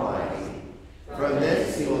Father Almighty. From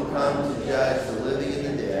thence he will come to judge the living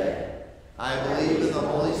and the dead. I believe in the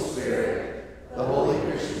Holy Spirit, the holy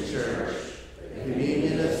Christian church, the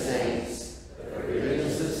communion of saints, the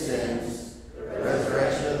forgiveness of sins, the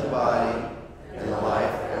resurrection of the body, and the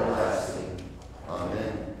life everlasting.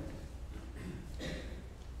 Amen.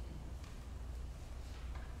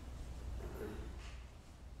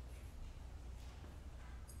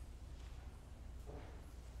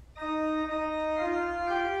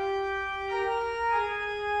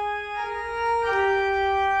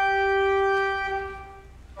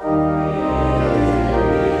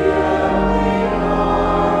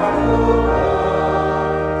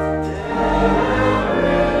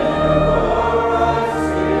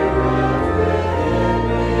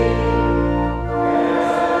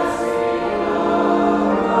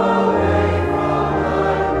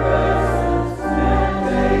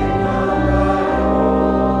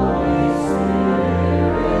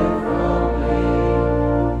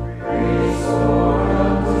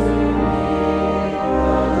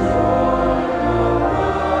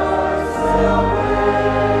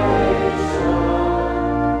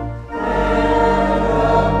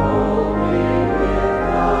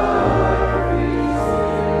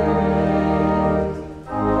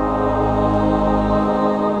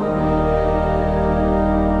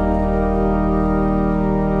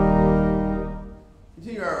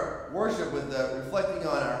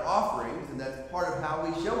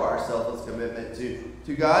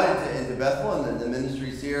 To God and to Bethel and the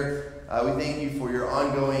ministries here. We thank you for your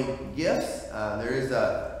ongoing gifts. There is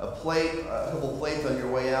a couple plates on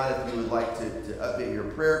your way out if you would like to update your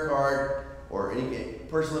prayer card. or any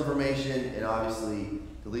personal information, and obviously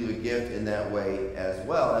to leave a gift in that way as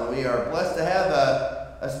well. And we are blessed to have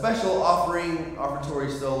a special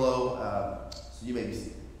offertory solo, so you may be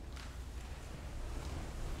seated.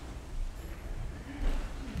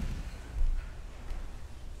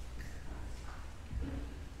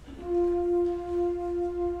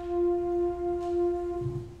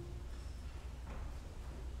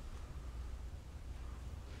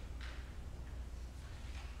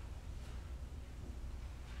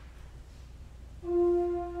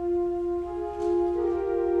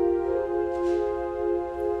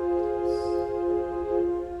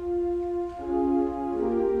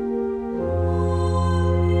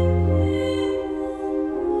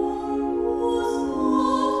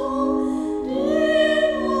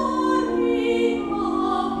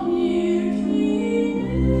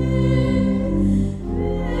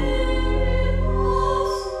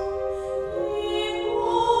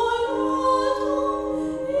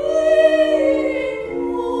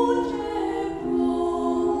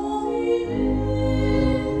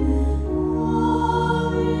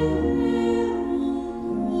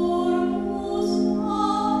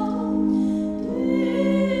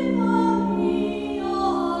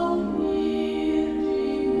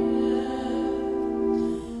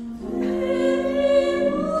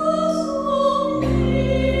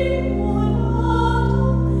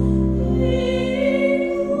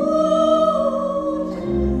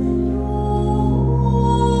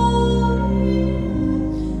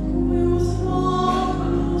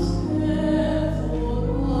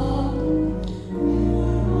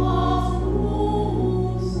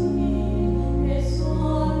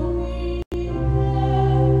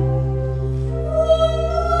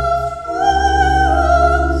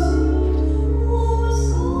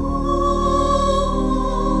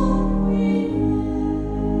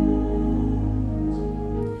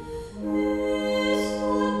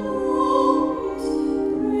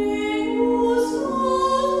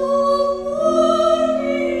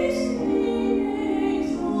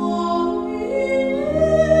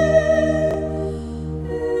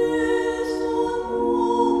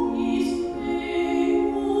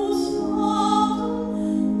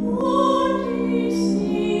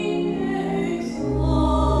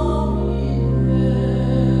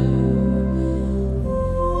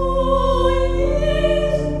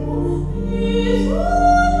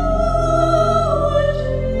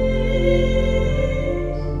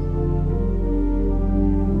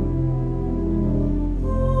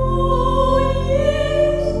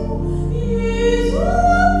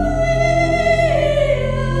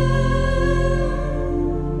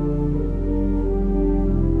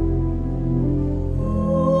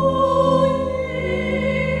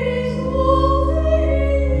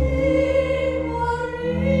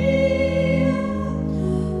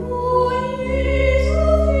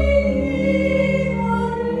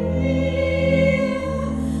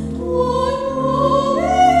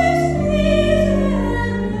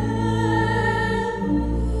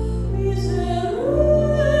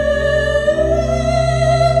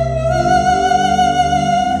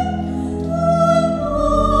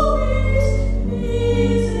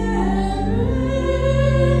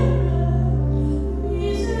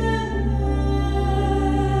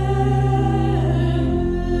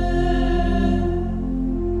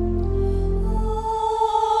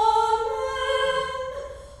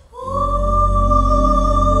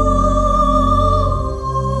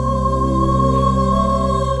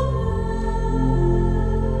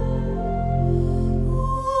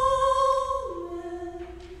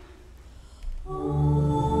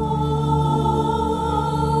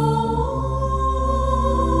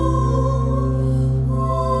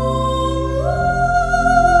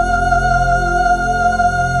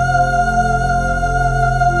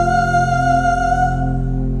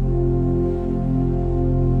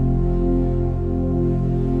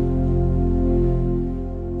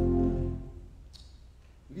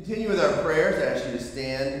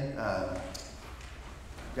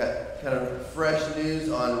 Got kind of fresh news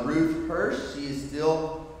on Ruth Hirsch. She is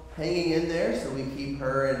still hanging in there, so we keep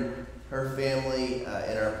her and her family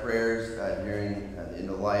in our prayers during the end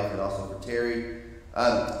of life, and also for Terry.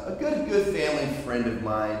 A good family friend of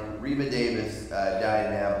mine, Reba Davis, died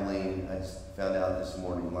in Abilene. I just found out this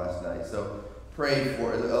morning, last night. So pray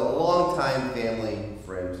for a long-time family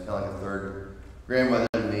friend. It was kind of like a third grandmother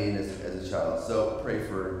to me as a child. So pray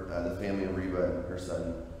for the family of Reba and her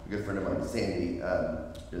son, a good friend of mine, Sandy,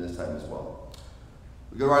 during this time as well.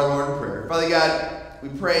 We go to our Lord in prayer. Father God, we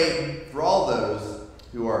pray for all those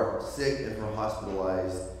who are sick and for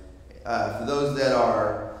hospitalized, for those that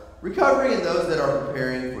are recovering and those that are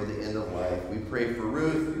preparing for the end of life. We pray for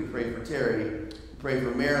Ruth, we pray for Terry, we pray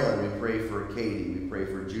for Marilyn, we pray for Katie, we pray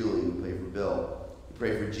for Julie, we pray for Bill, we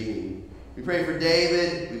pray for Jean. We pray for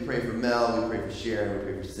David, we pray for Mel, we pray for Sharon, we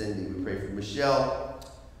pray for Cindy, we pray for Michelle,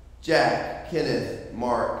 Jack, Kenneth,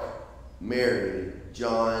 Mark, Mary,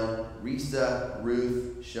 John, Risa,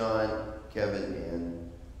 Ruth, Sean, Kevin,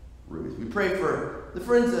 and Ruth. We pray for the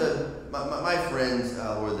friends of my friends,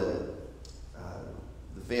 Lord, the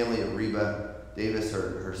family of Reba Davis,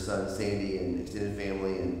 her son Sandy, and extended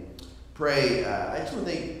family, and pray. I just want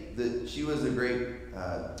to think that she was a great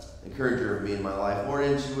encourager of me in my life, Lord,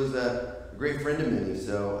 and she was a great friend to many.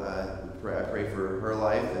 So I pray for her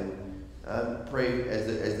life, and pray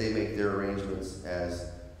as they make their arrangements as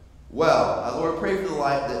well. Lord, pray for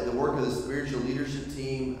the work of the spiritual leadership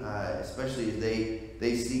team, especially as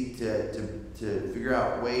they seek to figure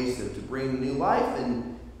out ways to bring new life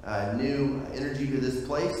and new energy to this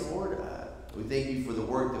place, Lord. We thank you for the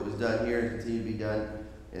work that was done here and continue to be done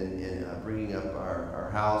in bringing up our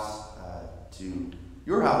house to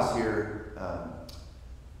your house here,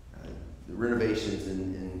 the renovations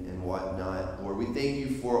and whatnot. Lord, we thank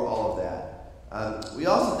you for all of that. We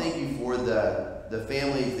also thank you for the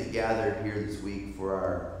families that gathered here this week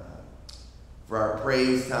for our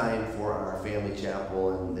praise time, for our family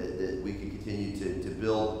chapel, and that we can continue to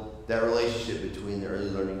build that relationship between the Early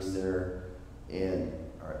Learning Center and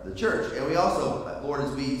the church. And we also, Lord,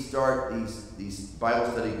 as we start these Bible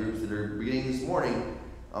study groups that are beginning this morning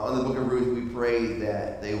on the book of Ruth, we pray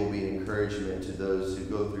that they will be an encouragement to those who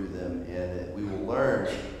go through them, and that we will learn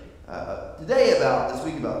this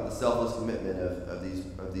week about the selfless commitment of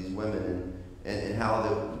these women and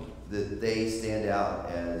how that they stand out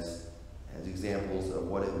as examples of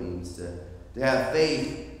what it means to have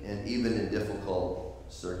faith, and even in difficult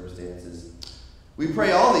circumstances. We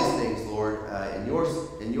pray all these things, Lord, in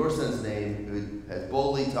your Son's name, who has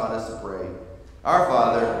boldly taught us to pray. Our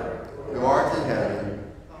Father, who art in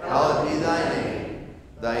heaven, hallowed be thy name.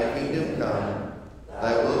 Thy kingdom come,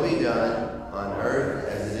 thy will be done on earth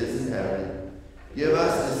as it is in heaven. Give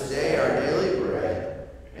us this day our daily bread,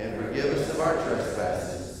 and forgive us of our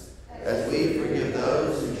trespasses, as we forgive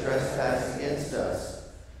those who trespass against us.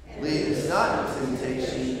 Lead us not into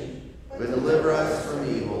temptation, but deliver us from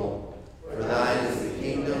evil. For thine is the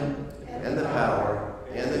kingdom, and the power,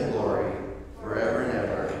 and the glory, forever and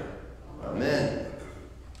ever. Amen.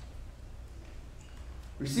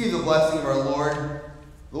 Receive the blessing of our Lord.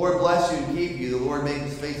 The Lord bless you and keep you. The Lord make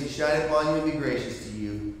his face to shine upon you and be gracious to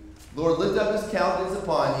you. The Lord lift up his countenance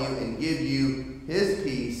upon you and give you his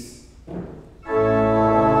peace.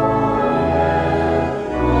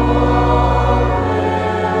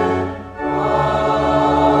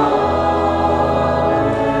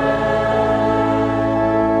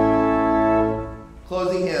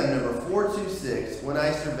 Closing hymn number 426, When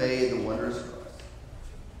I Survey the Wondrous Cross.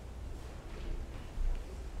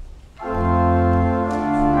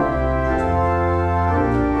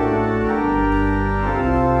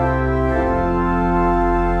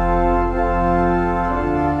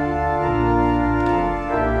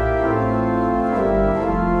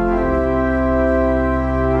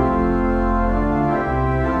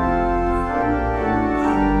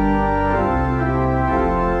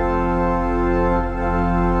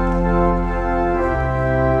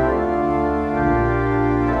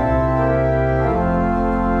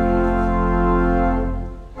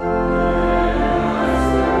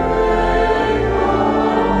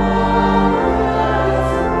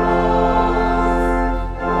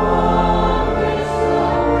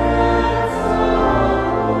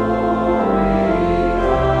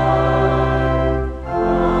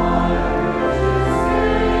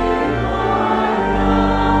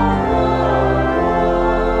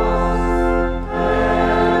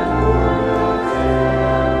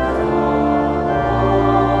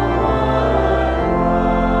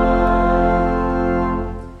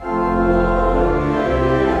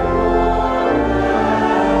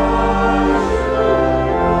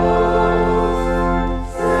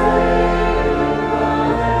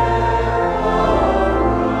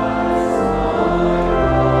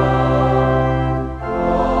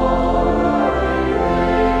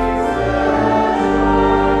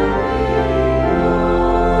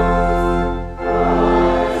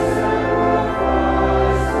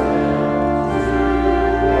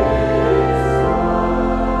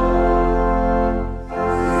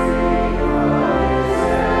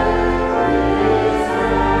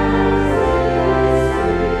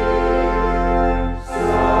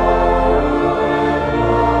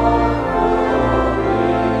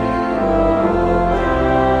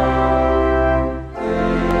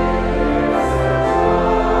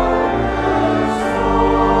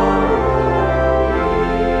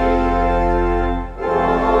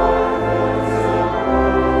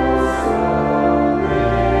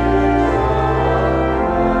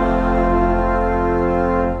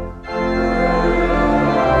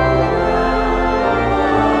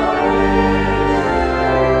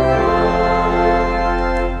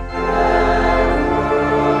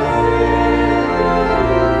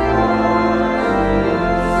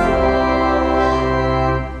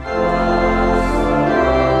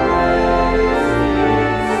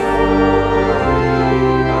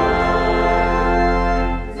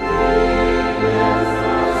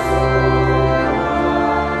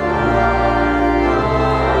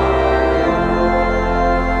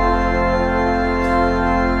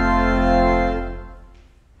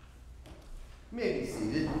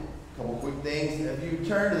 you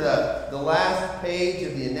turn to the last page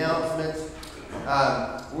of the announcements,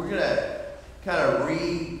 we're going to kind of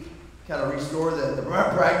restore the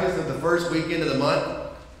practice of the first weekend of the month,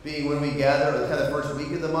 being when we gather, or kind of the first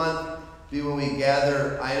week of the month, being when we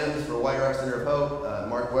gather items for White Rock Center of Hope.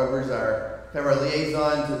 Mark Weber's our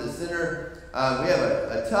liaison to the center. We have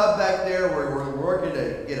a tub back there where we're working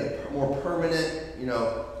to get a more permanent,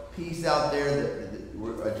 piece out there,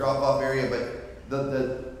 a drop-off area. But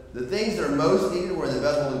the things that are most needed were in the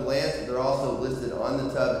Bethel and Glance, but they're also listed on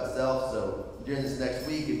the tub itself. So during this next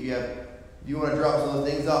week, if you want to drop some of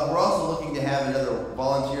the things off, we're also looking to have another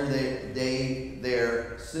volunteer day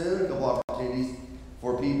there soon. A couple opportunities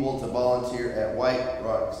for people to volunteer at White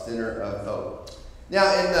Rock Center of Hope.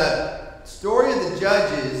 Now, in the story of the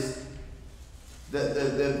Judges,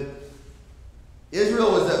 the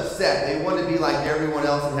Israel was upset. They wanted to be like everyone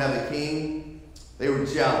else and have a king. They were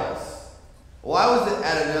jealous. Well, I was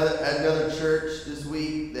at another church this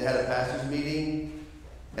week that had a pastor's meeting,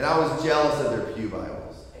 and I was jealous of their pew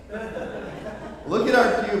Bibles. Look at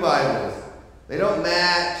our pew Bibles. They don't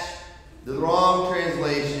match. The wrong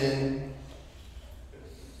translation.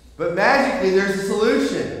 But magically, there's a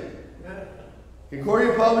solution.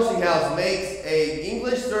 Concordia Publishing House makes a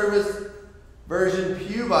English Service Version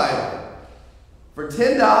pew Bible for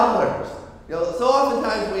 $10. So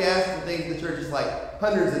oftentimes we ask for things in the church, it's like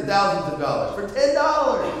hundreds and thousands of dollars. For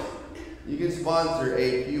 $10, you can sponsor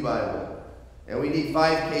a pew Bible. And we need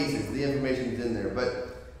 5 cases. The information is in there.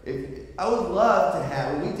 But I would love to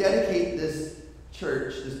have, when we dedicate this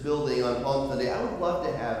church, this building on Palm Sunday, I would love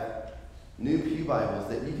to have new pew Bibles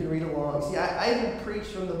that you can read along. See, I even preach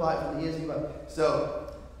from the Bible, from the ESV Bible.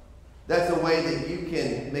 So that's a way that you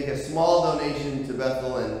can make a small donation to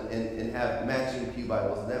Bethel and have matching pew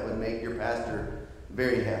Bibles, and that would make your pastor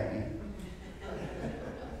very happy.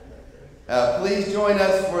 Please join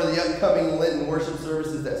us for the upcoming Lenten worship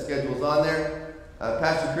services. That schedule's on there.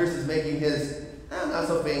 Pastor Chris is making his, not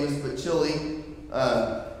so famous, but chili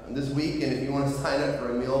this week, and if you want to sign up for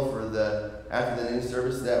a meal for after the noon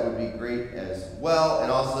service, that would be great as well.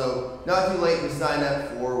 And also, not too late to sign up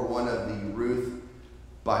for one of the Ruth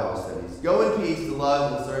Bible studies. Go in peace to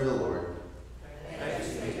love and serve the Lord.